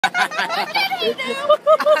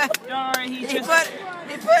Don't worry, he just...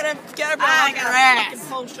 He put a caterpillar on your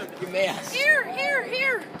ass. You mess.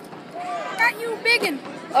 Here. Got you biggin'.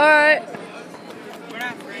 Alright. We're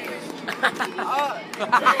not friends.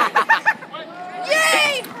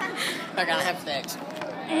 Yay! They're gonna have sex.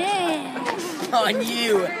 Mm. On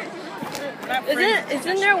you. We're not friends.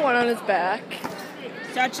 Isn't there one on his back?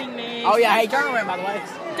 Touching me. Oh yeah, hey, turn around by the way.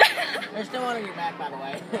 There's still one on your back by the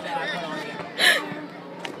way. That I put on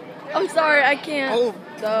you. I'm sorry, I can't. Oh.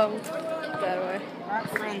 So, keep that away. We're not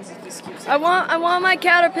friends if this keeps I want my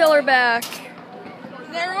caterpillar back.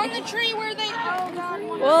 They're on the tree where they. Oh God.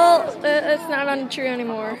 Well, it's not on the tree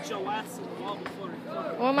anymore. your ass in the wall before it.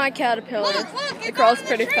 I want my caterpillar. Look, It crawls on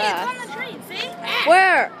pretty the tree. fast. It's on the tree. See?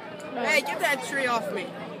 Where? Hey, get that tree off me.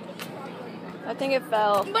 I think it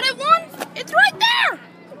fell. But it won. It's right there.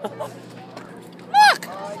 Look.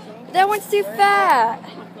 That one's too fat.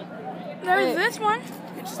 There's this one.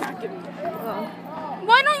 It's just not giving me.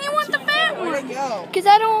 Why don't you want the fat Where'd one? it go? Because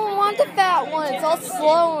I don't want the fat one. It's all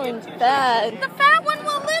slow and bad. The fat one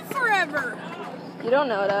will live forever. You don't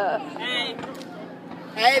know that. Hey,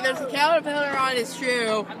 Hey, there's a caterpillar on his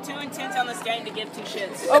shoe. I'm too intense on this game to give two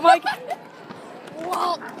shits. Oh my god.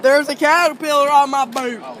 Well, there's a caterpillar on my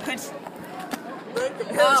boot. It's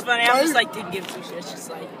funny, I'm just like, didn't give two shits, just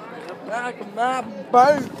like... Back of my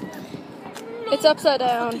boot. It's upside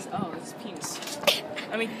down. Oh, it's a penis.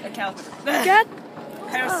 I mean, a caterpillar. God.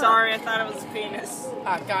 I'm sorry, I thought it was a penis.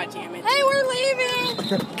 Oh, god damn it. Hey, we're leaving.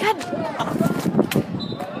 God.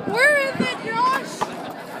 Where is it, Josh?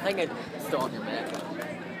 I think it's still on your back.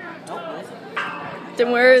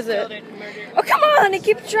 Then where is Killed it? it, murdered. Oh, come on. It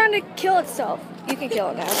keeps trying to kill itself. You can kill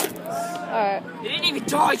it now. Alright. It didn't even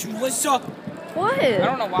die, Julissa. What? I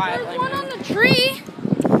don't know why. There's I one blamed on the tree.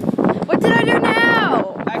 What did I do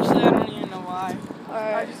now? it. Actually, I don't even know why. I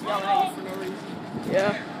Alright. just yelled at you for no reason.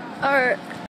 Yeah. Alright.